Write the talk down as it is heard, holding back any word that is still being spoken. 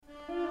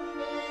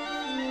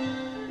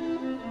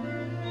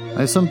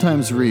I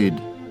sometimes read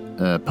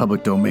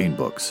public domain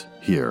books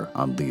here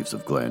on Leaves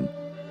of Glen,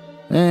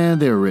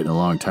 and they were written a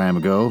long time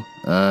ago,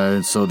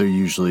 so they're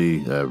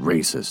usually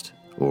racist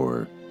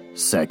or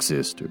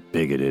sexist or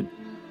bigoted.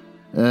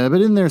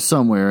 But in there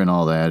somewhere and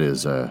all that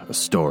is a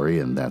story,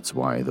 and that's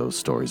why those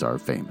stories are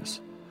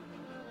famous.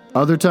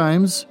 Other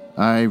times,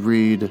 I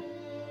read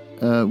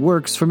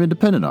works from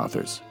independent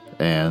authors,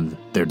 and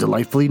they're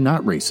delightfully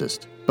not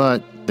racist,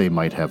 but they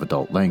might have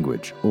adult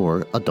language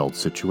or adult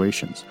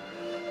situations.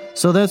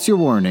 So that's your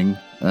warning,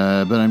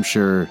 but I'm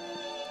sure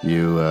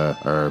you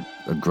are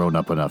grown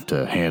up enough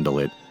to handle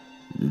it.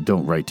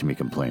 Don't write to me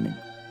complaining.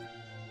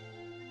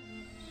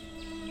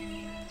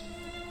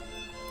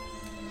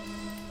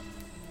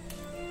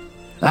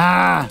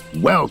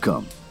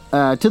 Welcome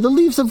to the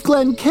Leaves of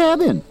Glen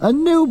cabin, a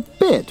new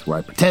bit where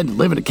I pretend to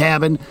live in a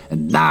cabin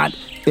and not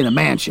in a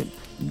mansion.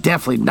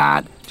 Definitely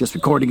not just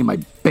recording in my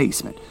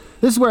basement.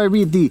 This is where I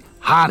read the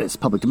hottest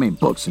public domain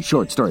books and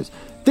short stories.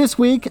 This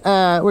week,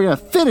 we're going to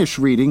finish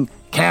reading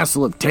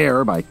Castle of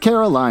Terror by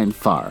Caroline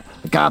Farr,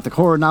 a gothic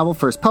horror novel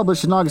first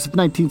published in August of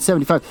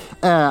 1975.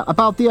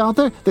 About the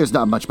author? There's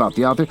not much about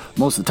the author.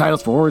 Most of the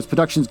titles for Horrors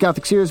Productions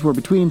Gothic series were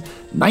between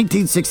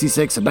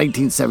 1966 and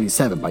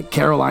 1977 by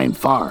Caroline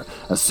Farr,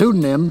 a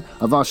pseudonym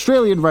of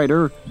Australian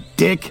writer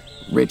Dick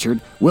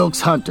Richard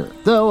Wilkes Hunter,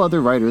 though other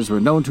writers were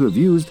known to have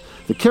used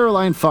the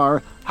Caroline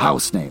Farr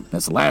house name.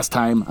 That's the last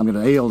time I'm going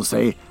to be able to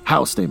say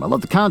house name. I love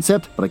the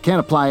concept, but I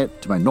can't apply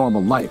it to my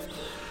normal life.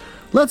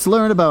 Let's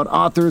learn about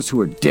authors who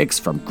are dicks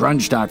from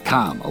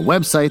Grunge.com, a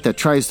website that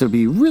tries to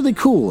be really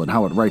cool in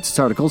how it writes its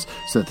articles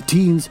so that the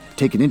teens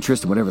take an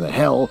interest in whatever the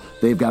hell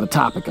they've got a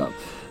topic of.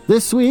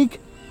 This week,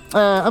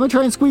 I'm going to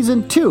try and squeeze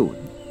in 2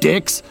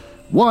 dicks.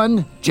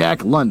 1,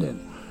 Jack London.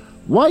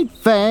 White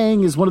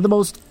Fang is one of the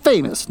most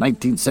famous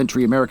 19th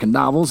century American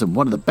novels and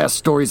one of the best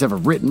stories ever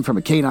written from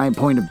a canine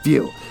point of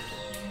view.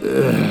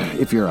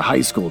 If you're a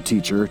high school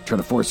teacher trying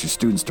to force your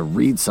students to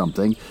read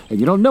something and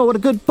you don't know what a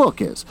good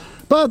book is.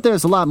 But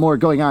there's a lot more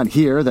going on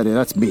here.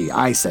 That's me.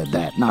 I said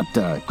that, not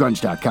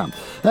Grunge.com.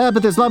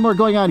 But there's a lot more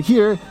going on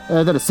here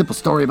than a simple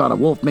story about a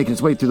wolf making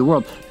his way through the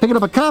world. Picking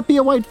up a copy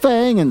of White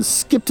Fang and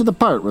skip to the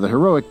part where the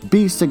heroic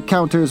beast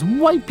encounters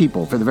white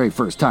people for the very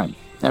first time,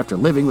 after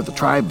living with a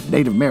tribe of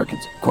Native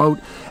Americans. Quote,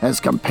 as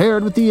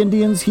compared with the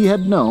Indians he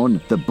had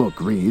known, the book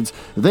reads,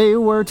 they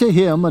were to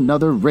him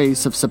another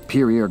race of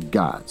superior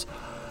gods.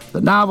 The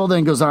novel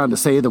then goes on to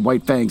say that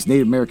White Fang's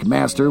Native American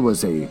master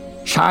was a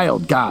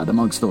child god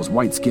amongst those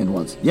white-skinned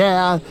ones.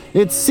 Yeah,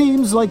 it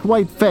seems like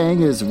White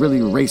Fang is really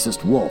a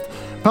racist wolf.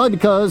 Probably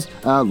because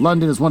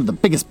London is one of the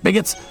biggest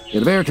bigots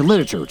in American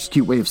literature, which is a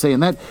cute way of saying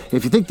that.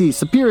 If you think the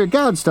superior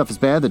god stuff is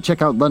bad, then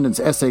check out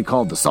London's essay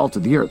called The Salt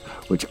of the Earth,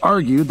 which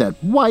argued that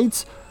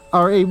whites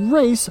are a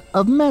race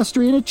of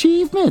mastery and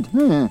achievement.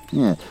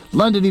 Yeah.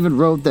 London even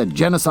wrote that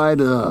genocide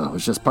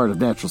was just part of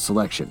natural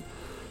selection.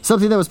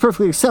 Something that was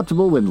perfectly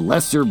acceptable when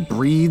lesser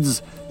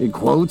breeds, in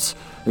quotes,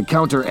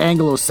 encounter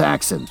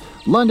Anglo-Saxon.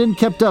 London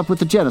kept up with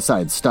the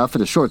genocide stuff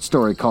in a short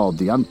story called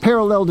The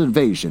Unparalleled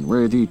Invasion,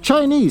 where the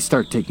Chinese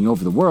start taking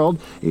over the world,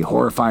 a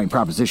horrifying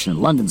proposition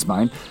in London's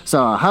mind.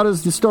 So how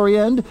does the story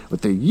end?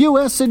 With the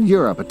U.S. and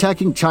Europe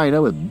attacking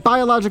China with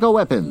biological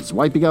weapons,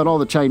 wiping out all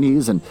the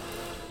Chinese and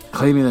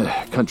claiming the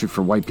country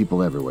for white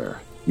people everywhere.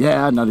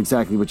 Yeah, not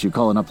exactly what you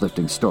call an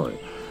uplifting story.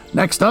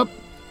 Next up,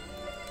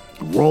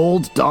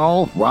 Roald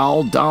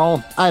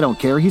Dahl, I don't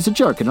care, he's a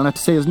jerk, I don't have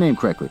to say his name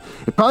correctly.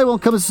 It probably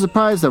won't come as a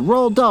surprise that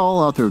Roald Dahl,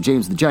 author of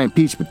James the Giant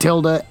Peach,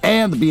 Matilda,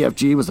 and the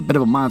BFG, was a bit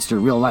of a monster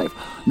in real life.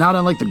 Not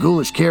unlike the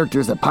ghoulish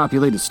characters that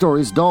populated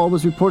stories, Dahl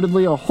was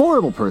reportedly a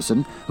horrible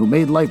person who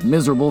made life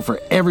miserable for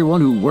everyone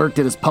who worked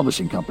at his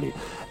publishing company,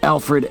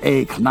 Alfred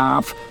A.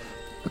 Knopf.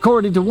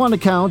 According to one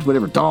account,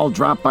 whenever Dahl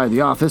dropped by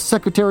the office,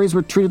 secretaries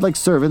were treated like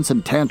servants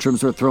and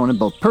tantrums were thrown in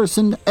both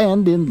person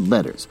and in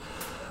letters.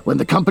 When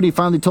the company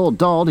finally told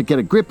Dahl to get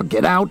a grip or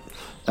get out,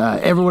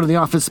 everyone in the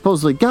office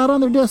supposedly got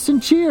on their desks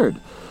and cheered.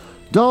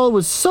 Dahl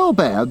was so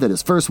bad that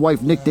his first wife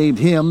nicknamed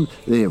him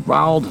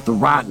Roald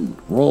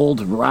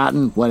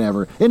Rotten,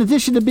 whatever. In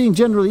addition to being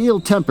generally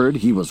ill-tempered,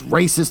 he was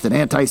racist and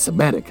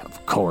anti-Semitic,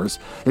 of course.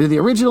 And in the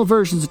original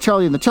versions of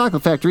Charlie and the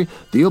Chocolate Factory,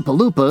 the Oompa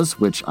Loompas,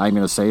 which I'm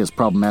going to say is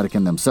problematic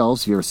in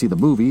themselves if you ever see the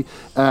movie,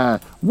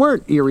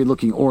 weren't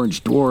eerie-looking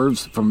orange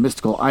dwarves from a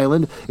mystical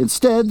island.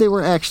 Instead, they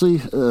were actually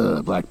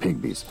black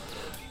pygmies.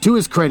 To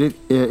his credit,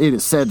 it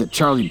is said that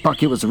Charlie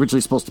Bucket was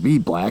originally supposed to be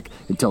black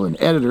until an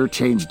editor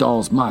changed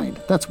Dahl's mind.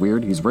 That's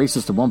weird. He's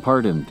racist in one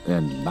part and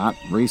not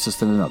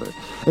racist in another.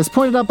 As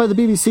pointed out by the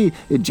BBC,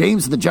 in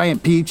James and the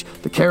Giant Peach,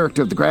 the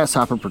character of the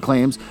grasshopper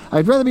proclaims,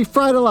 I'd rather be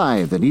fried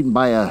alive than eaten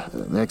by a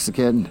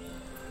Mexican.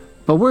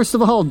 But worst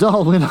of all,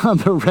 Dahl went on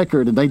the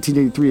record in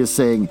 1983 as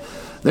saying,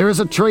 there is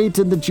a trait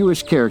in the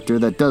Jewish character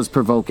that does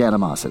provoke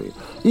animosity.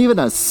 Even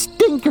a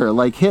stinker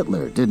like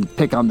Hitler didn't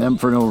pick on them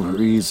for no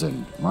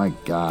reason. My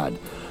God.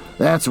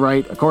 That's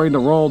right, according to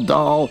Roald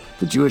Dahl,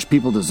 the Jewish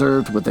people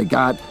deserved what they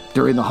got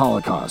during the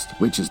Holocaust,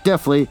 which is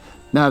definitely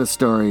not a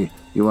story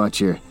you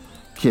want your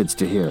kids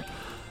to hear.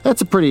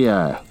 That's a pretty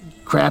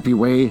crappy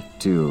way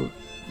to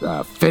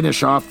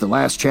finish off the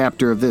last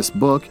chapter of this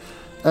book.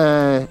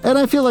 And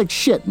I feel like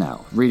shit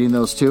now, reading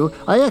those two.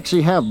 I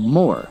actually have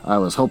more. I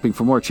was hoping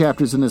for more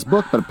chapters in this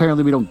book, but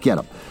apparently we don't get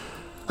them.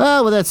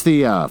 Well, that's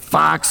the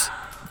fox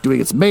doing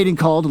its mating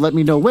call to let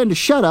me know when to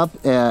shut up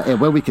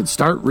and when we can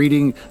start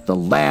reading the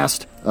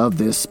last of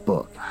this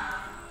book.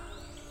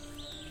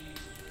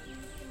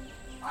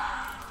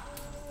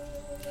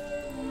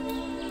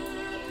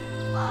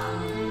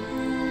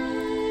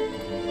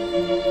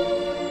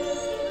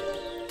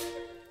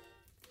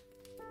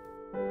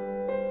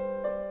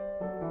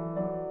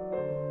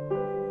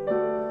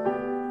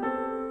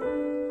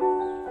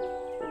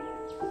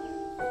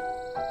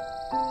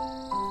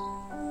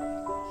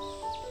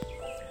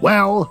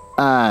 Well,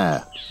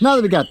 now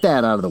that we got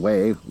that out of the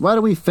way, why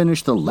don't we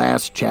finish the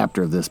last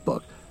chapter of this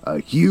book? A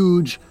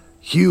huge,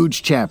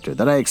 huge chapter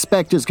that I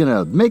expect is going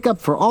to make up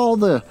for all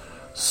the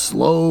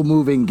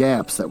slow-moving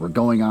gaps that were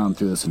going on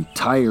through this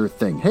entire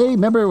thing. Hey,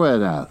 remember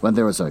when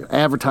there was an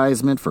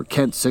advertisement for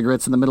Kent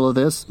cigarettes in the middle of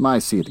this? I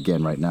see it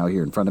again right now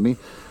here in front of me.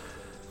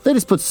 They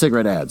just put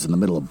cigarette ads in the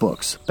middle of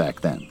books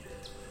back then.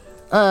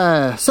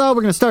 So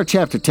we're going to start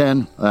chapter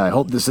 10. I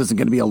hope this isn't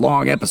going to be a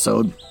long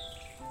episode.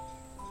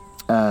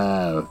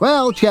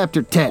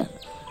 Chapter 10.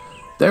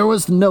 There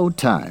was no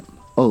time,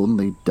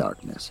 only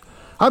darkness.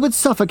 I would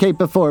suffocate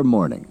before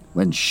morning,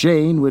 when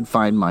Shane would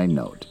find my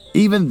note.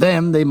 Even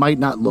then, they might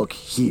not look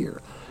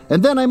here.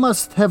 And then I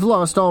must have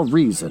lost all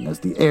reason as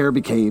the air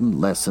became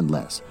less and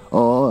less.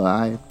 Oh,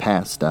 I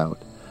passed out.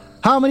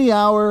 How many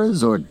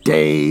hours or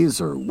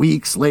days or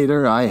weeks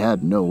later, I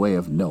had no way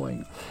of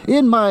knowing.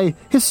 In my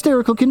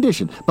hysterical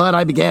condition, but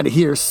I began to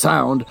hear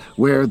sound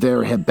where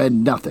there had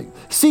been nothing,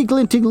 see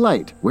glinting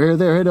light where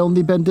there had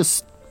only been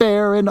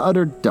despair and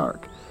utter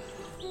dark.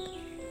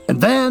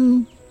 And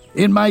then,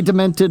 in my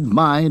demented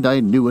mind, I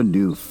knew a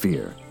new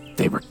fear.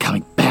 They were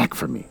coming back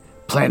for me,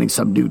 planning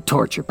some new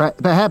torture,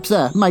 perhaps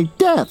my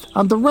death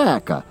on the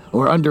rack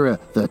or under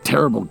the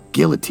terrible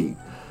guillotine.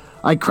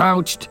 I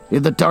crouched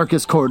in the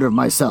darkest corner of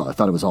my cell. I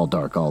thought it was all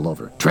dark all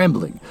over,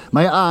 trembling,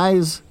 my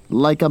eyes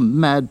like a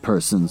mad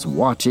person's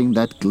watching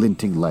that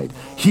glinting light,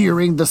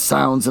 hearing the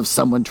sounds of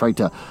someone trying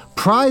to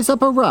prise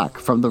up a rock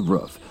from the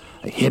roof.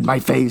 I hid my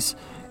face,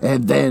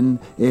 and then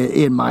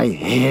in my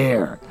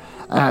hair.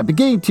 I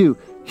began to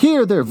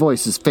hear their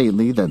voices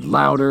faintly, then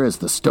louder as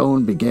the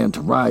stone began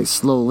to rise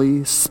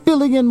slowly,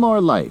 spilling in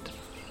more light.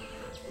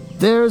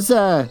 "There's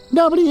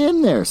nobody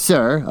in there,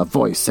 sir," a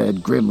voice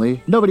said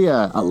grimly. "Nobody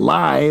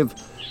alive.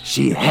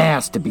 She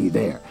has to be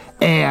there.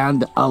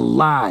 And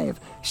alive.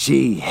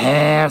 She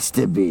has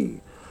to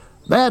be."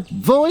 That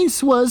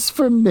voice was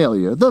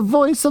familiar, the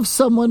voice of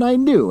someone I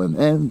knew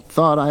and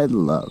thought I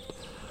loved.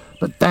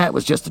 But that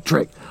was just a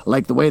trick,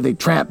 like the way they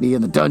trapped me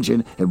in the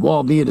dungeon and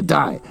walled me in to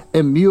die,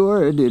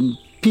 immured in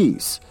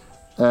peace.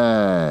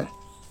 How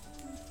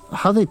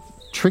they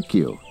trick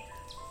you?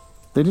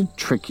 They didn't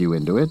trick you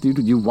into it.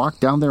 You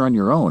walked down there on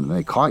your own, and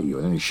they caught you,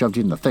 and they shoved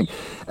you in the thing.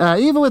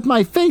 Even with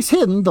my face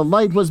hidden, the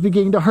light was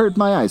beginning to hurt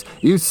my eyes.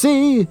 "You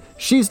see,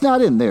 she's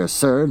not in there,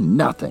 sir.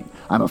 Nothing.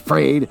 I'm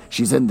afraid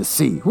she's in the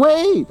sea."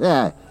 "Wait!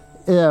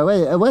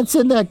 Wait, what's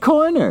in that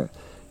corner?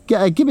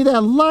 Give me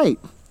that light."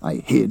 I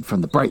hid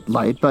from the bright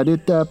light, but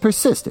it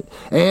persisted,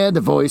 and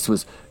a voice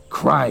was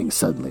crying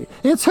suddenly.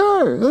 "It's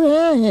her!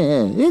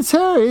 It's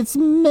her! It's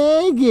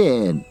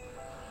Megan!"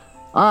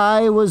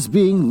 I was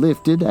being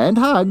lifted and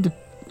hugged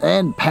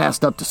and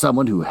passed up to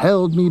someone who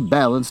held me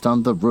balanced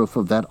on the roof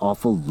of that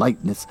awful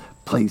lightness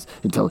place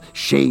until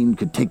Shane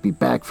could take me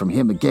back from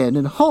him again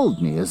and hold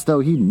me as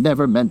though he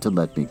never meant to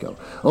let me go.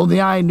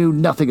 Only I knew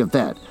nothing of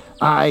that.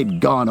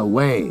 I'd gone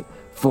away.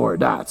 4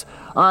 dots.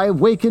 I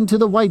wakened to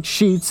the white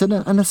sheets and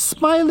a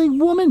smiling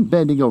woman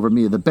bending over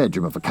me in the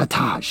bedroom of a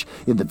cottage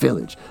in the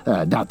village,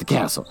 not the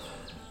castle.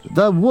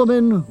 The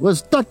woman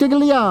was Dr.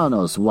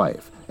 Galliano's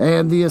wife,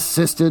 and the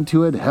assistant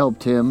who had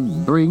helped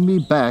him bring me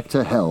back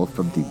to health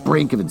from the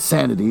brink of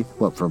insanity,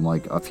 from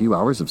like a few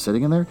hours of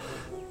sitting in there?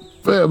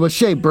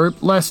 Shea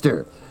Burp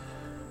Lester.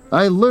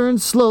 I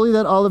learned slowly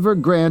that Oliver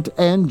Grant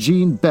and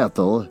Jean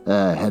Bethel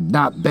had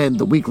not been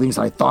the weaklings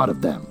I thought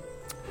of them.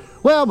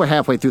 Well, we're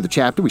halfway through the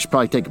chapter. We should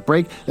probably take a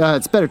break.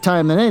 It's better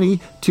time than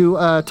any to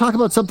talk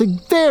about something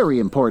very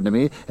important to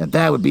me, and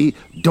that would be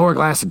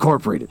Dorglass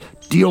Incorporated.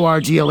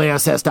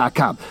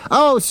 DORGLASS.com.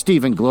 Oh,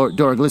 Stephen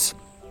Dorglass.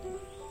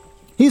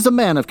 He's a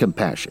man of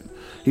compassion.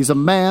 He's a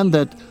man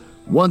that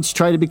once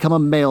tried to become a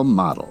male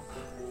model.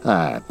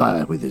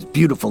 But with his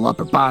beautiful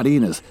upper body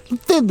and his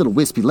thin little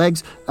wispy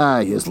legs,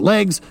 his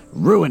legs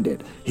ruined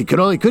it. He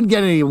couldn't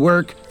get any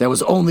work that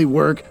was only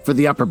work for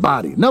the upper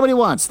body. Nobody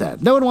wants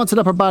that. No one wants an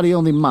upper body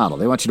only model.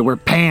 They want you to wear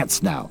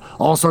pants now.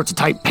 All sorts of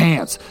tight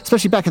pants.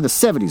 Especially back in the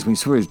 70s when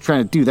you were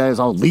trying to do that. It was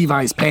all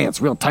Levi's pants,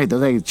 real tight.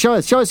 They show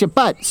us your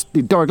butt,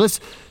 Dorglass.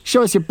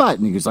 Show us your butt.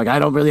 And he's like, I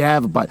don't really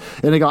have a butt.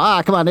 And they go,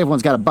 come on,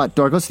 everyone's got a butt,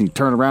 Dorglass. And he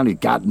turned around, he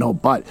got no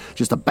butt.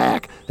 Just a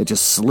back that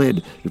just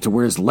slid to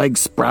where his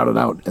legs sprouted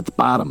out at the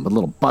bottom. A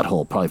little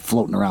butthole probably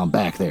floating around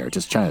back there,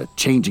 just trying to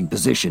changing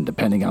position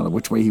depending on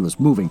which way he was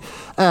moving.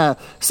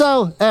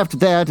 So after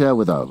that,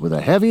 with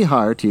a heavy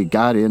heart, he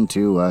got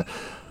into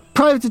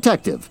private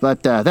detective,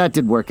 but that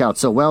didn't work out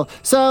so well.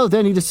 So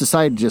then he just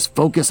decided to just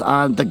focus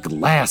on the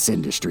glass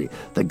industry.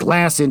 The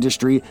glass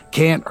industry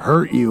can't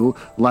hurt you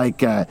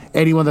like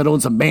anyone that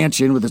owns a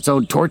mansion with its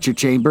own torture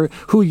chamber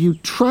who you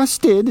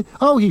trusted.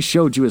 Oh, he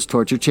showed you his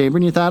torture chamber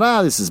and you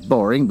thought, this is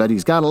boring, but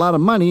he's got a lot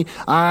of money.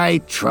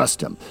 I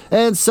trust him.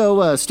 And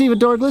so Stephen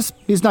Dorgless,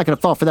 he's not going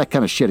to fall for that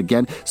kind of shit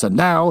again. So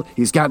now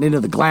he's gotten into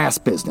the glass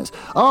business.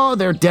 Oh,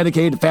 they're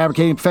dedicated to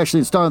fabricating,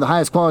 professionally installing the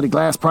highest quality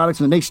glass products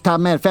from the nation's top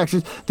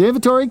manufacturers. The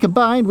inventory,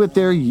 combined with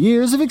their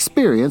years of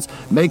experience,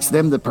 makes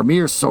them the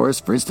premier source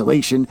for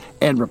installation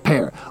and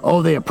repair.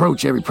 Oh, they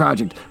approach every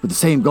project with the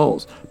same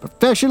goals: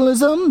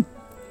 professionalism,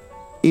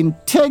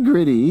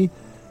 integrity,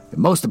 and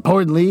most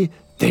importantly,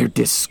 they're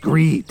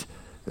discreet.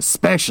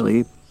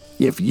 Especially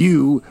if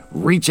you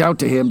reach out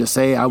to him to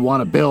say, I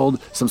want to build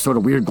some sort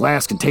of weird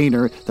glass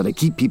container that I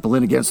keep people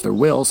in against their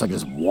will so I can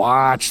just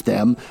watch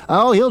them.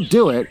 Oh, he'll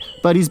do it,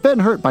 but he's been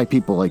hurt by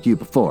people like you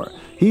before.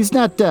 He's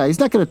not going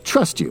to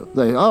trust you.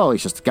 Like,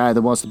 he's just a guy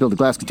that wants to build a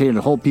glass container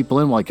to hold people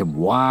in while I can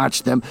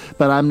watch them,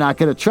 but I'm not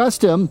going to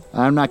trust him.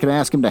 I'm not going to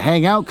ask him to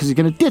hang out because he's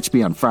going to ditch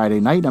me on Friday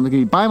night. I'm going to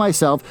be by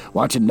myself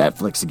watching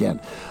Netflix again.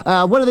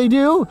 What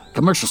do?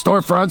 Commercial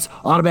storefronts,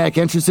 automatic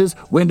entrances,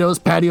 windows,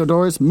 patio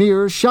doors,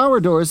 mirrors, shower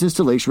doors,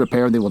 installation,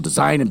 repair, and they will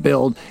design and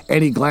build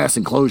any glass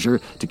enclosure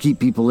to keep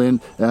people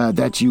in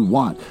that you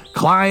want.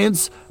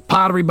 Clients: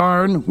 Pottery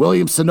Barn,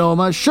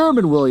 Williams-Sonoma,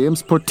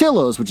 Sherman-Williams,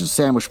 Portillo's, which is a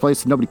sandwich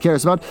place that nobody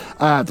cares about,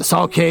 the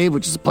Salt Cave,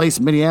 which is a place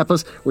in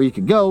Minneapolis where you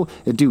can go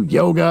and do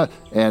yoga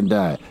and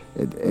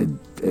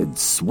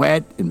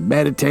sweat and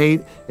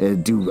meditate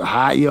and do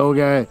hot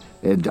yoga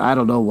and I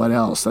don't know what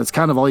else. That's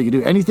kind of all you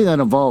can do. Anything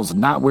that involves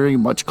not wearing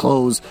much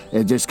clothes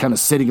and just kind of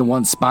sitting in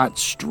one spot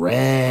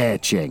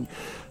stretching.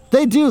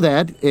 They do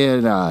that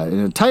in an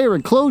entire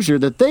enclosure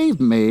that they've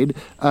made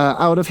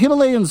out of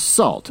Himalayan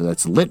salt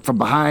that's lit from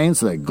behind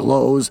so that it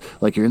glows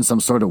like you're in some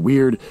sort of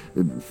weird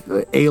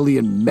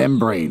alien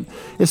membrane.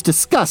 It's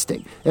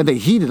disgusting. And they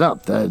heat it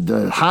up.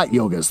 The hot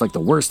yoga is like the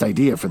worst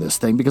idea for this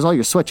thing because all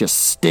your sweat just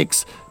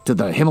sticks to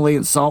the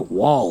Himalayan salt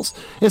walls.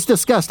 It's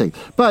disgusting.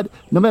 But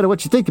no matter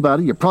what you think about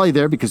it, you're probably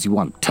there because you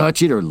want to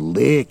touch it or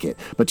lick it.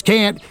 But you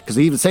can't because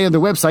they even say on their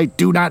website,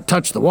 do not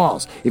touch the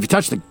walls. If you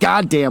touch the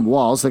goddamn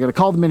walls, they're going to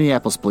call the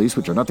Minneapolis police,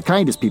 which are not the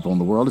kindest people in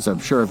the world, as I'm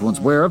sure everyone's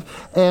aware of.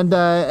 And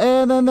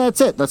then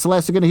that's it. That's the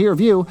last they're going to hear of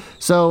you.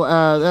 So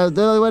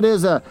the other one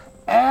is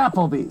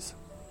Applebee's.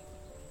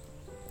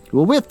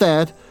 Well, with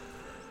that,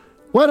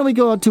 why don't we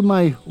go out to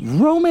my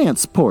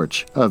romance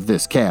porch of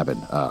this cabin?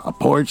 A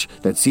porch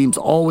that seems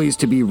always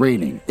to be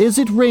raining. Is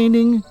it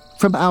raining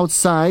from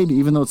outside,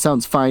 even though it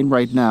sounds fine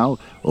right now?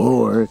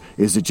 Or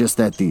is it just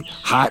that the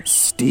hot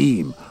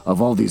steam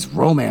of all these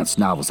romance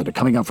novels that are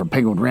coming out from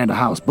Penguin Random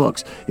House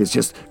Books is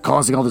just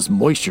causing all this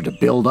moisture to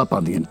build up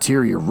on the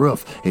interior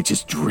roof? It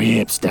just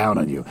drips down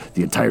on you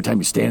the entire time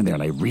you're standing there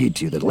and I read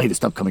to you the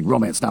latest upcoming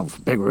romance novel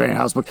from Penguin Random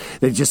House Books.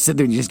 They just sit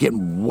there and you're just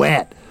getting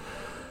wet.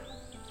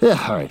 Yeah,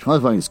 all right. Well,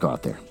 why don't you just go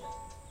out there?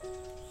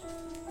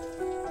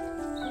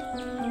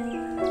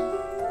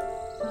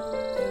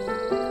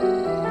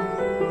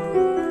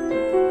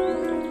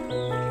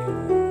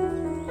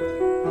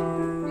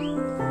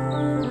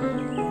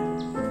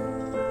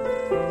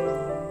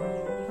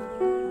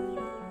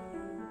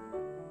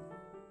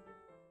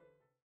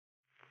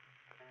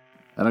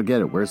 I don't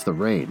get it. Where's the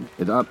rain?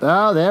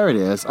 Oh, there it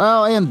is.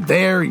 Oh, and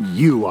there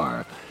you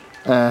are.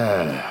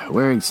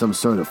 Wearing some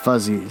sort of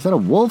fuzzy... Is that a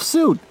wolf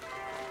suit?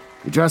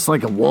 You dress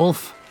like a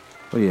wolf?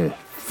 What are you,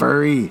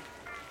 furry?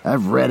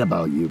 I've read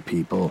about you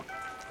people.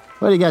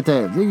 What do you got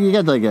there? You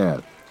got like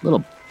a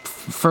little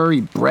furry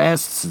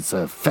breasts. It's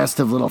a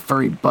festive little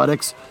furry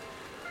buttocks.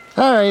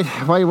 All right,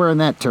 why are you wearing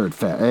that turd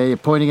fat? You're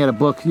pointing at a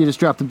book. You just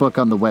dropped the book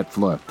on the wet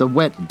floor. The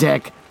wet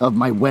deck of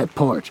my wet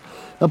porch.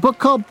 A book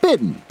called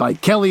Bitten by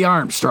Kelly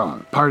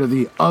Armstrong, part of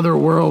the Other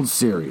Worlds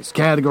series.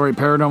 Category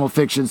paranormal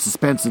fiction,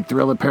 suspense and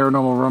thriller,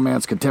 paranormal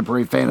romance,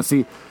 contemporary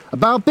fantasy.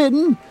 About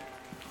Bitten.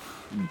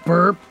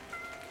 Burp.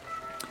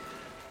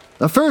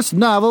 The first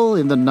novel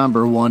in the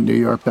 #1 New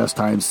York Best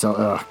Times.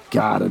 Oh,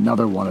 God,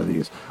 another one of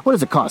these. What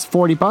does it cost?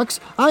 $40?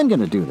 I'm going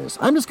to do this.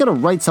 I'm just going to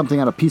write something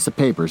on a piece of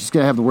paper. It's just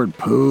going to have the word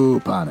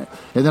poop on it.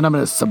 And then I'm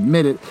going to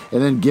submit it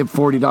and then give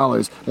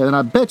 $40. And then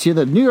I bet you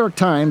the New York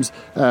Times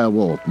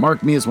will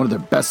mark me as one of their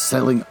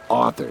best-selling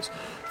authors.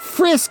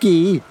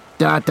 Frisky...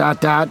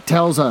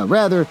 tells a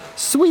rather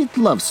sweet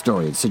love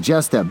story and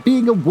suggests that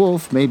being a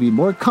wolf may be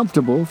more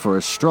comfortable for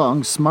a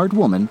strong, smart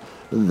woman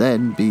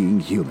than being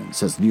human,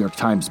 says the New York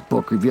Times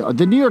book review.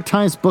 The New York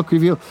Times book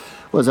review,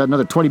 was that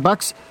another $20?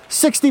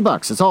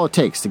 $60. That's all it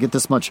takes to get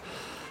this much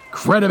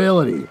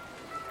credibility.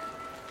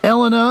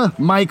 Elena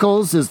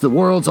Michaels is the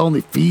world's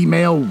only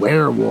female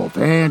werewolf,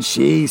 and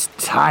she's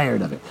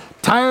tired of it.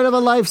 Tired of a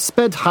life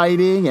spent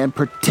hiding and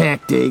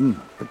protecting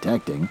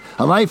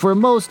a life where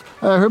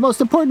her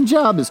most important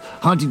job is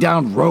hunting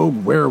down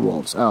rogue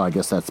werewolves. Oh, I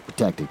guess that's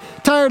protecting.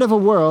 Tired of a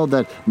world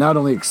that not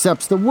only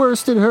accepts the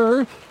worst in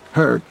her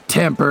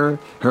temper,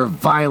 her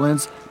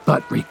violence,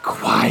 but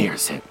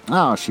requires it.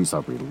 Oh, she's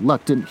a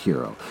reluctant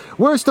hero.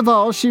 Worst of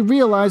all, she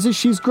realizes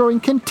she's growing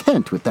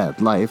content with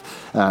that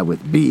life,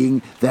 with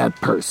being that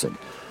person.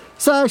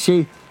 So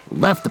she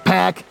left the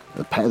pack.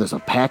 There's a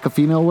pack of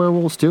female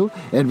werewolves too,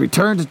 and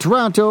returned to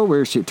Toronto,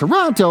 where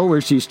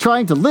she's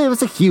trying to live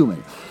as a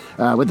human.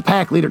 When the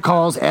pack leader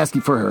calls,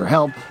 asking for her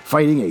help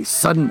fighting a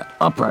sudden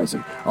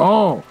uprising.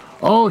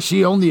 Oh,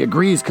 she only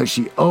agrees because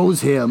she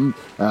owes him.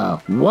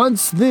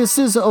 Once this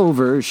is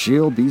over,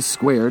 she'll be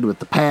squared with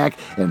the pack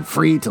and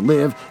free to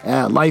live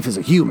life as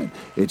a human,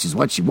 which is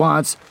what she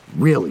wants,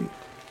 really.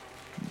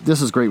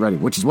 This is great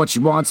writing. Which is what she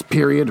wants,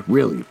 period,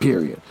 really,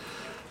 period.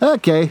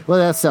 Okay, well,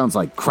 that sounds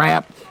like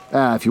crap.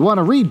 If you want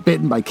to read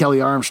Bitten by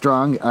Kelly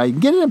Armstrong, you can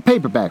get it in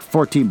paperback,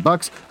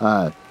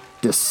 $14,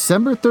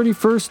 December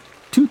 31st,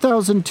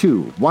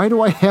 2002. Why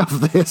do I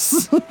have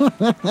this?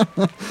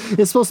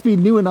 It's supposed to be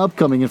new and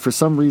upcoming, and for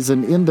some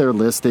reason in their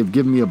list, they've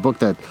given me a book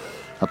that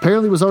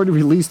apparently was already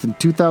released in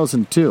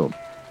 2002.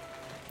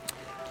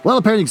 Well,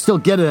 apparently you can still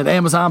get it at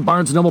Amazon,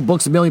 Barnes & Noble,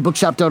 Books A Million,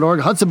 Bookshop.org,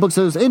 Hudson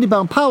Booksellers,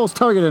 IndieBound, Powell's,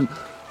 Target, and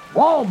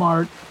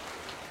Walmart.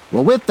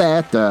 Well, with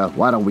that,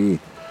 why don't we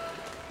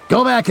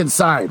go back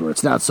inside where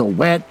it's not so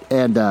wet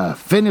and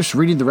finish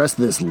reading the rest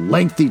of this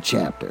lengthy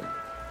chapter.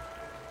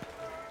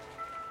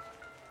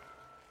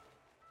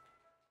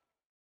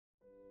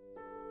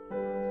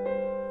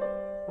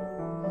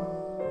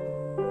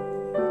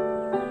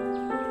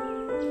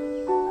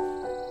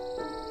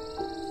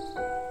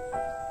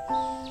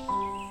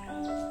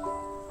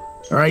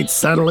 All right,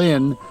 settle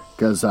in,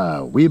 because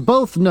we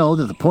both know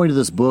that the point of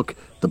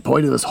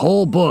this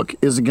whole book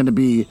isn't going to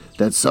be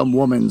that some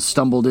woman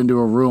stumbled into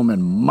a room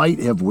and might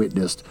have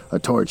witnessed a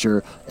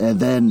torture and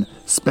then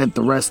spent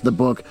the rest of the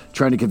book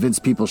trying to convince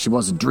people she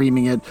wasn't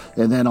dreaming it,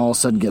 and then all of a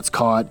sudden gets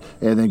caught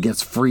and then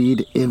gets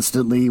freed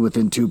instantly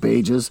within 2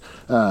 pages.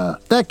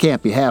 That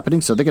can't be happening,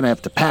 so they're going to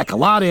have to pack a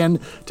lot in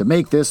to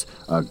make this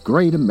a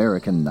great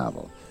American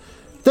novel.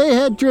 They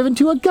had driven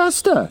to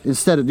Augusta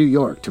instead of New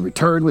York to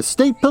return with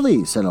state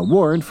police and a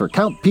warrant for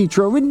Count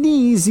Pietro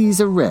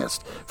Renizzi's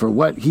arrest for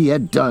what he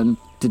had done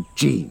to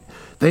Jean.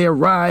 They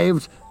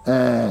arrived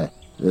the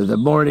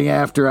morning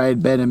after I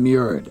had been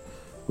immured,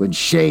 when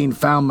Shane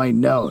found my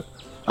note.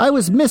 I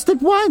was missed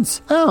at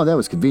once. Oh, that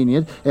was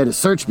convenient, and a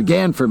search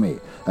began for me.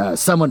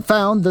 Someone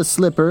found the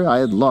slipper I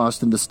had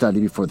lost in the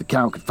study before the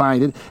Count could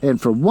find it, and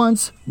for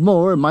once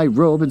more my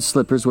robe and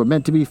slippers were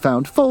meant to be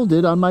found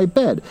folded on my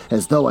bed,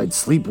 as though I'd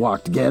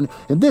sleepwalked again,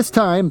 and this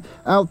time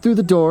out through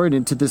the door and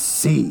into the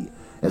sea,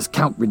 as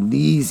Count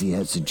Renizzi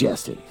had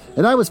suggested.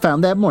 And I was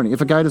found that morning.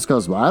 If a guy just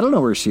goes, well, I don't know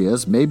where she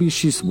is, maybe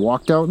she's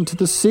walked out into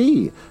the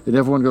sea, and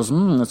everyone goes,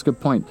 that's a good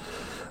point.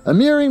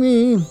 Immuring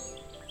me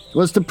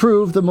was to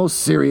prove the most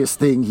serious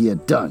thing he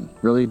had done.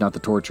 Really? Not the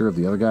torture of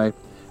the other guy?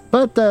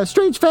 But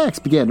strange facts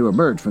began to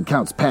emerge from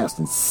Count's past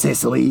in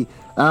Sicily.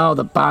 Oh,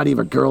 the body of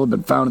a girl had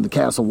been found in the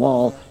castle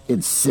wall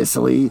in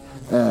Sicily,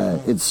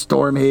 in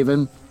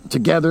Stormhaven,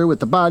 together with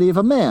the body of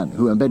a man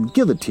who had been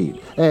guillotined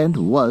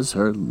and was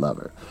her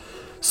lover.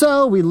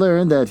 So we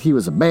learned that he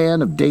was a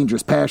man of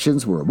dangerous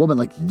passions where a woman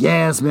like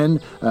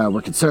Yasmin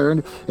were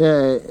concerned.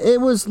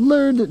 It was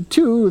learned,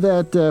 too,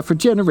 that for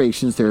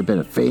generations there had been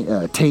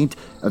a taint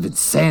of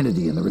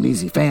insanity in the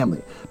Renizzi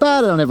family.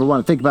 But I don't ever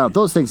want to think about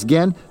those things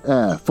again.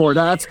 4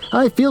 dots.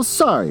 I feel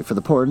sorry for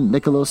the poor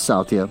Niccolo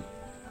Saltia,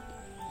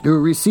 who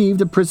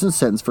received a prison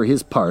sentence for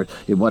his part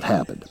in what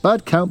happened.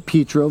 But Count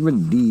Pietro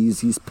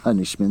Renizzi's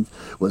punishment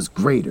was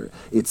greater,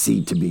 it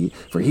seemed to me,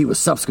 for he was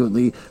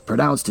subsequently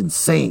pronounced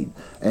insane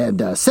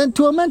and sent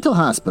to a mental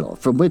hospital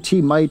from which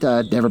he might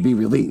never be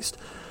released.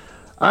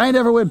 I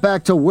never went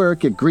back to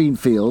work at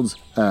Greenfields.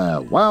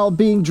 While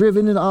being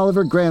driven in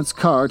Oliver Grant's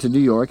car to New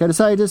York, I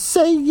decided to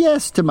say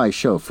yes to my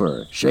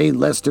chauffeur, Shane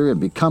Lester, and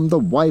become the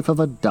wife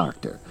of a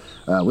doctor.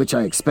 Which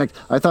I expect.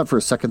 I thought for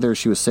a second there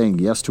she was saying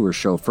yes to her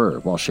chauffeur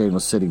while Shane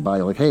was sitting by,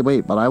 like, hey,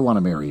 wait, but I want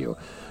to marry you.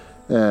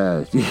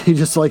 He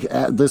just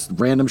this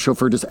random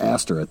chauffeur just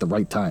asked her at the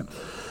right time.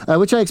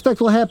 Which I expect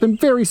will happen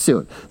very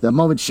soon, the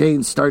moment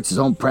Shane starts his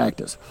own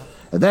practice.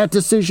 That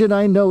decision,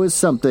 I know, is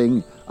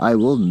something I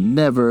will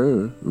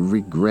never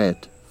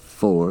regret.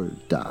 4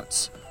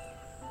 dots.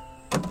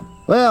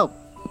 Well,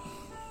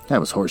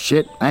 that was horse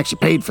shit. I actually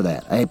paid for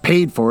that. I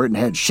paid for it and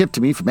had it shipped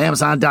to me from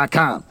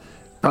Amazon.com.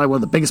 Probably one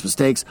of the biggest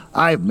mistakes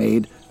I've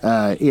made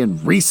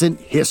in recent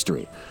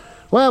history.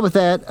 Well, with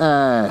that,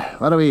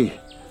 why don't we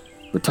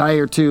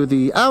retire to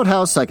the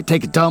outhouse so I can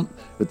take a dump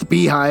with the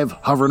beehive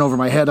hovering over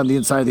my head on the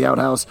inside of the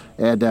outhouse,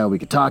 and we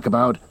could talk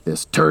about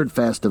this turd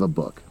fest of a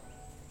book.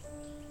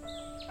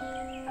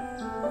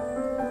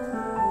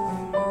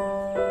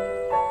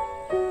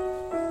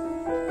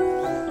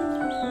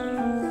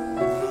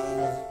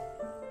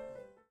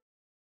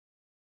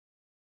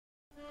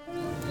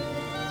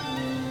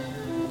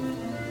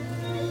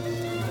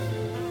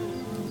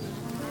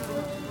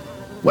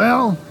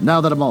 Well,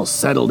 now that I'm all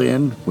settled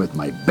in with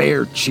my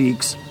bare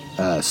cheeks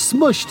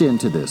smushed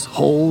into this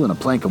hole in a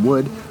plank of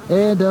wood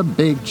and a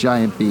big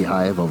giant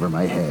beehive over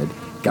my head,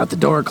 got the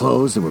door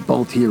closed and we're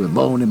both here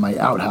alone in my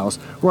outhouse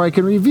where I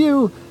can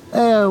review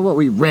what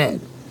we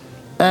read.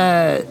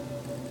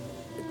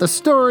 The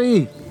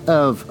story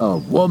of a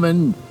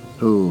woman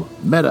who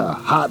met a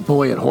hot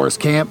boy at horse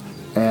camp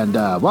and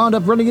wound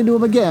up running into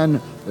him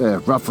again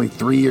roughly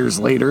 3 years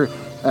later.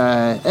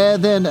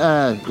 And then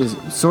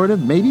sort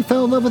of maybe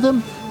fell in love with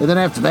him. And then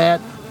after that,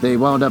 they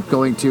wound up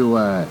going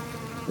to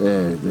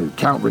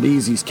Count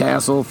Radizzi's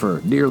castle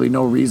for nearly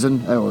no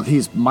reason.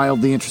 He's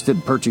mildly interested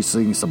in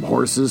purchasing some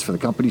horses for the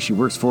company she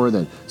works for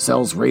that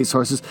sells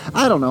racehorses.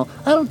 I don't know.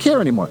 I don't care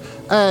anymore.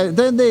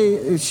 Then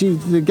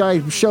the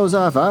guy shows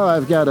off. Oh,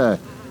 I've got a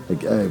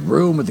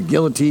room with a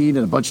guillotine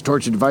and a bunch of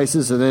torture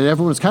devices, and then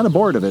everyone was kind of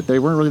bored of it. They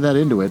weren't really that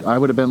into it. I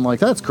would have been like,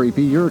 that's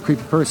creepy. You're a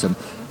creepy person.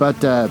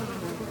 But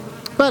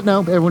no,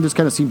 everyone just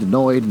kind of seemed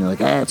annoyed, and they're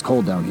like, it's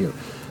cold down here.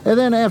 And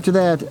then after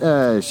that,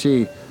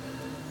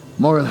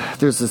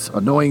 there's this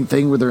annoying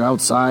thing where they're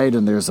outside,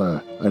 and there's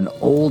an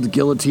old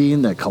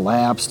guillotine that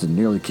collapsed and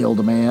nearly killed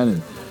a man,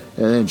 and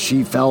then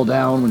she fell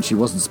down when she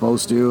wasn't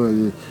supposed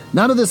to.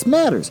 None of this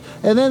matters.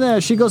 And then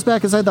she goes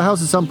back inside the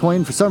house at some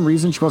point. For some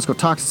reason, she wants to go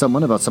talk to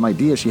someone about some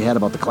idea she had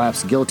about the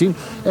collapsed guillotine,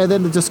 and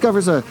then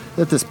discovers that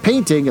this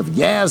painting of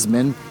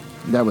Yasmin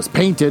that was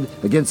painted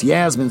against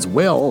Yasmin's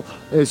will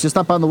is just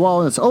up on the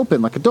wall, and it's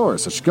open like a door.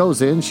 So she goes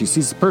in, she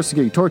sees the person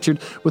getting tortured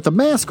with a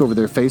mask over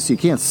their face, so you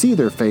can't see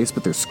their face,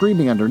 but they're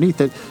screaming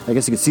underneath it. I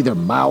guess you can see their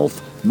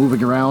mouth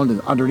moving around and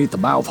underneath the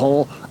mouth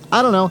hole.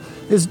 I don't know.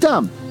 It's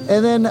dumb.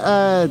 And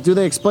then, do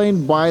they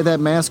explain why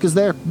that mask is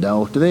there?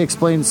 No. Do they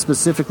explain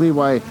specifically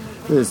why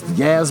this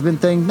Yasmin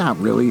thing? Not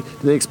really.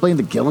 Do they explain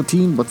the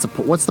guillotine? What's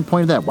the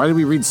point of that? Why did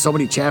we read so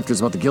many chapters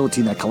about the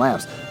guillotine that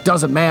collapsed?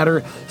 Doesn't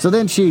matter. So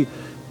then she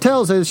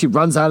tells her, she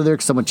runs out of there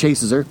because someone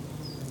chases her.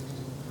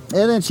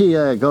 And then she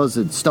goes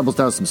and stumbles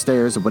down some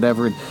stairs or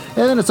whatever. And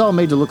then it's all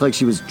made to look like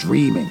she was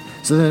dreaming.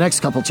 So then the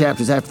next couple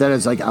chapters after that,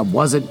 it's like, I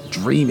wasn't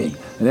dreaming.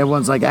 And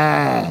everyone's like,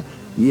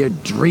 you're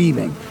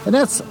dreaming. And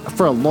that's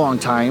for a long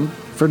time,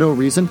 for no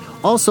reason.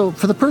 Also,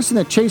 for the person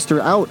that chased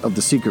her out of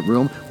the secret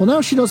room, well, now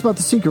she knows about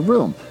the secret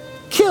room.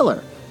 Kill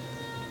her.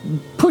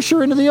 Push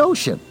her into the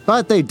ocean.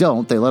 But they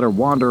don't. They let her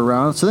wander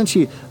around. So then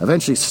she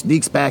eventually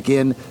sneaks back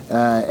in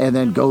and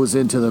then goes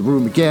into the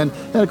room again.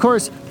 And of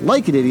course,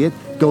 like an idiot,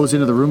 goes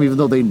into the room even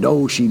though they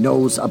know she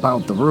knows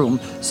about the room.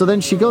 So then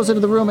she goes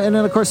into the room, and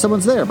then of course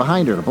someone's there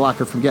behind her to block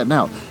her from getting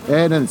out.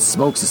 And then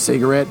smokes a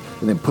cigarette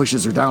and then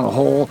pushes her down a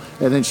hole.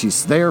 And then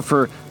she's there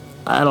for,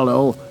 I don't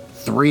know,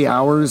 3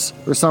 hours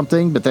or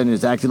something, but then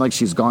is acting like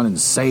she's gone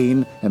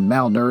insane and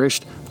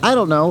malnourished. I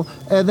don't know.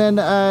 And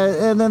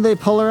then they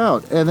pull her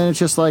out. And then it's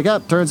just like,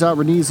 turns out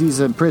Radizzi's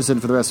in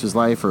prison for the rest of his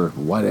life or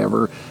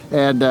whatever.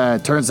 And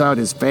turns out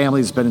his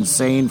family's been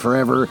insane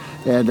forever.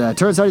 And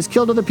turns out he's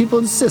killed other people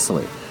in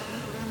Sicily.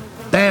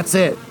 That's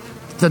it.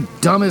 The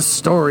dumbest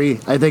story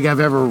I think I've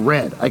ever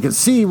read. I can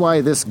see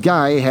why this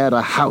guy had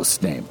a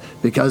house name,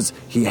 because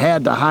he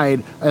had to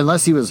hide,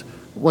 unless he was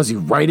he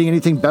writing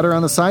anything better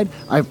on the side?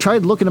 I've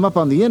tried looking him up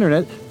on the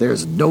internet.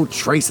 There's no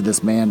trace of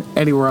this man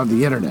anywhere on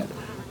the internet.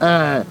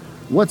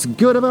 What's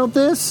good about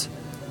this?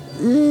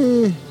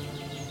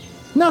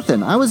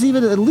 Nothing. I was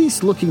even at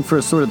least looking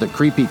for sort of the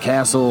creepy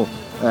castle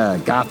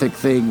gothic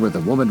thing where the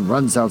woman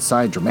runs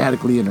outside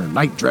dramatically in her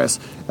nightdress,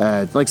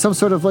 like some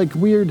sort of like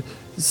weird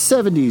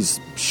 70s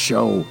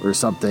show or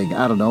something.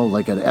 I don't know,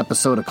 like an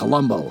episode of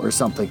Columbo or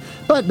something.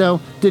 But no,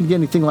 didn't get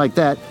anything like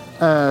that.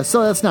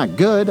 So that's not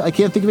good. I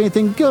can't think of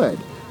anything good.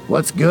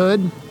 What's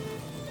good?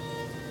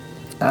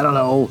 I don't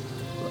know.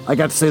 I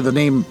got to say the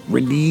name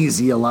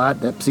Radizzi a lot.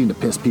 That seemed to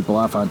piss people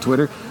off on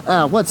Twitter.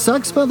 What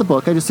sucks about the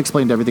book, I just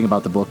explained everything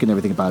about the book, and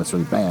everything about it's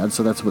really bad,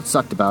 so that's what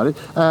sucked about it.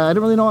 I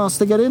didn't really know how else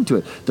to get into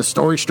it. The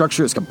story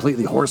structure is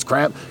completely horse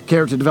crap.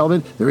 Character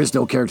development, there is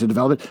no character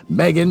development.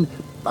 Megan,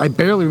 I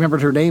barely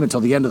remembered her name until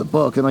the end of the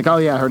book. I'm like, oh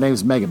yeah, her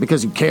name's Megan,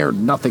 because you cared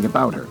nothing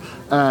about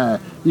her.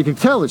 You can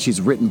tell that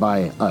she's written by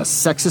a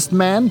sexist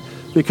man,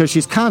 because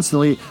she's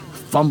constantly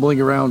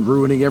fumbling around,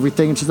 ruining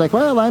everything, and she's like,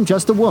 well, I'm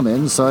just a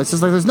woman, so it's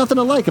just like, there's nothing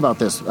to like about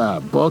this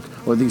book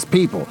or these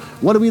people.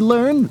 What do we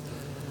learn?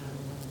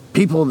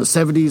 People in the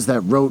 70s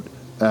that wrote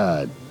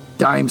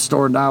dime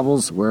store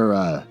novels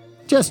were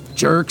just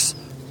jerks.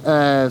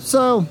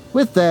 So,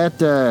 with that,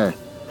 this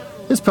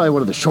is probably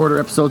one of the shorter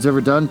episodes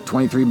ever done,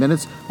 23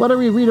 minutes. Why don't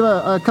we read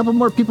about a couple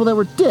more people that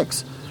were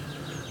dicks?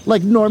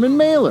 Like Norman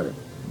Mailer.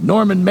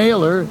 Norman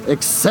Mailer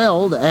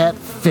excelled at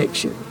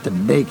fiction, The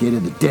Naked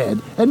and the Dead,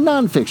 and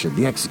nonfiction,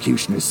 The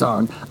Executioner's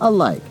Song,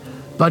 alike.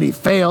 But he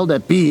failed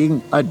at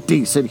being a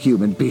decent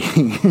human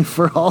being.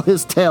 For all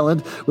his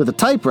talent with a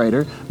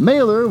typewriter,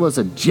 Mailer was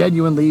a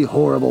genuinely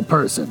horrible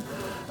person.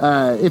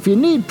 If you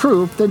need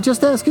proof, then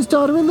just ask his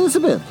daughter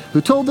Elizabeth,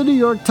 who told the New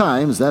York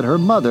Times that her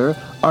mother,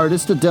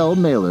 artist Adele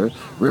Mailer,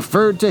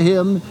 referred to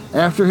him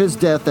after his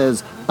death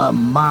as a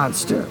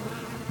monster.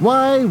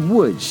 Why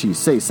would she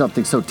say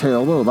something so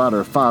terrible about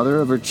her father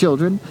of her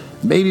children?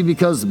 Maybe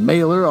because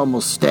Mailer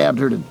almost stabbed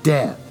her to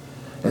death.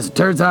 As it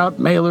turns out,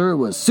 Mailer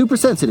was super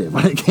sensitive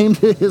when it came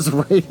to his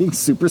writing.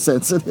 Super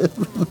sensitive.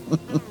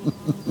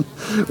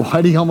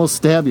 Why'd he almost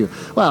stab you?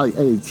 Well,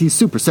 he's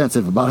super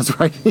sensitive about his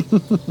writing.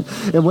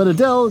 And when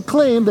Adele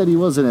claimed that he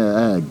wasn't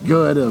a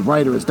good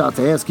writer as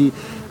Dostoevsky,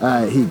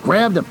 he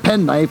grabbed a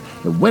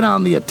penknife and went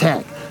on the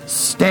attack,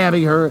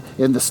 stabbing her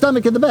in the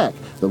stomach and the back.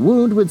 The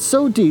wound went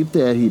so deep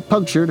that he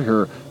punctured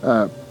her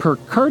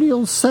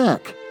pericardial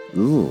sac.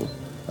 Ooh,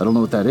 I don't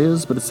know what that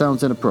is, but it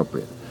sounds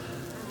inappropriate.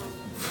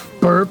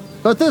 Burp.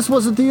 But this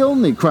wasn't the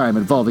only crime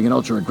involving an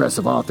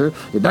ultra-aggressive author.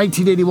 In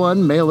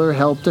 1981, Mailer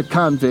helped a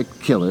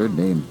convict killer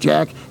named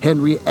Jack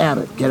Henry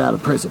Abbott get out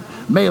of prison.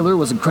 Mailer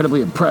was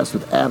incredibly impressed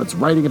with Abbott's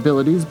writing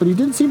abilities, but he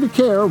didn't seem to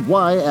care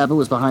why Abbott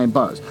was behind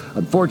bars.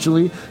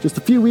 Unfortunately, just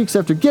a few weeks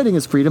after getting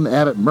his freedom,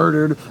 Abbott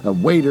murdered a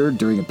waiter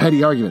during a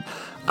petty argument.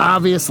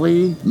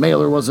 Obviously,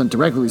 Mailer wasn't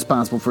directly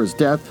responsible for his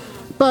death,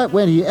 but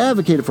when he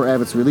advocated for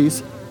Abbott's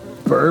release,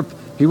 burp,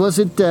 he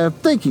wasn't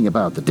thinking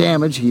about the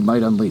damage he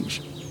might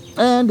unleash.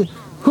 And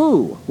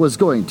who was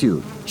going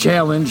to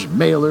challenge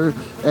Mailer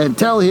and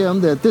tell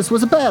him that this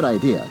was a bad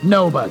idea?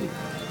 Nobody.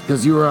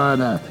 Because you're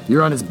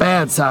on his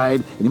bad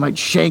side, and he might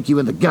shank you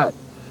in the gut.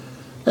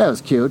 That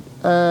was cute.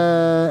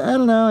 I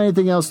don't know,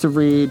 anything else to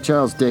read?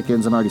 Charles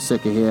Dickens, I'm already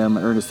sick of him.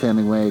 Ernest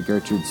Hemingway,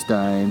 Gertrude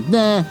Stein.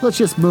 Nah, let's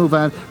just move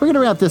on. We're going to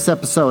wrap this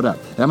episode up.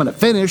 And I'm going to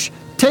finish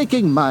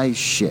taking my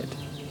shit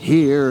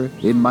here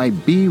in my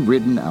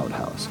bee-ridden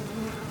outhouse.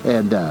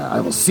 And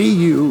I will see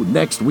you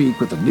next week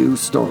with a new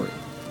story.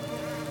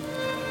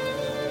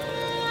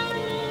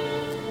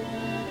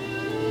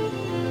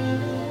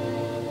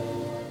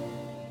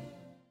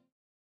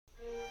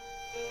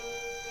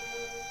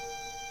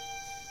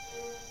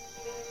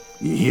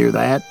 You hear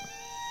that?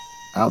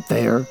 Out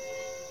there?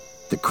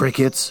 The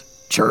crickets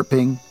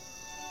chirping?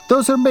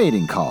 Those are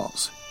mating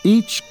calls.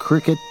 Each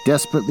cricket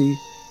desperately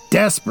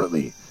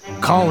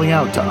calling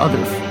out to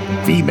other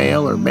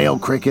female or male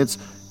crickets,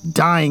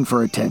 dying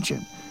for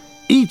attention.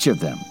 Each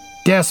of them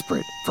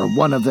desperate for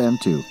one of them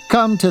to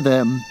come to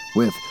them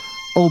with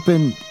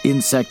open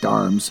insect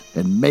arms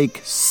and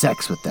make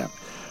sex with them.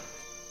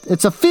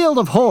 It's a field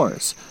of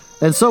whores.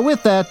 And so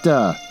with that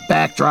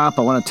backdrop,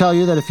 I want to tell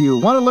you that if you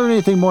want to learn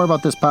anything more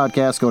about this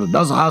podcast, go to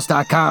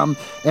nuzzlehouse.com,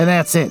 and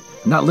that's it.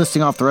 I'm not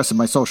listing off the rest of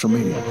my social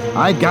media.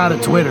 I got a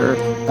Twitter,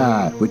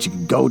 which you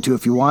can go to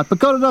if you want, but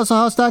go to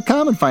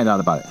nuzzlehouse.com and find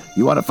out about it.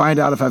 You want to find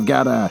out if I've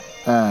got a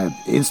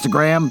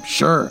Instagram?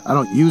 Sure, I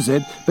don't use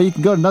it, but you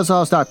can go to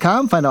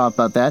nuzzlehouse.com, find out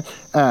about that,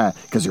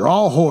 because you're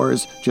all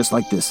whores, just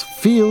like this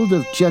field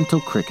of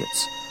gentle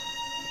crickets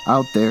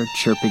out there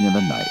chirping in the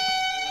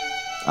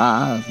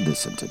night.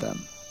 Listen to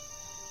them.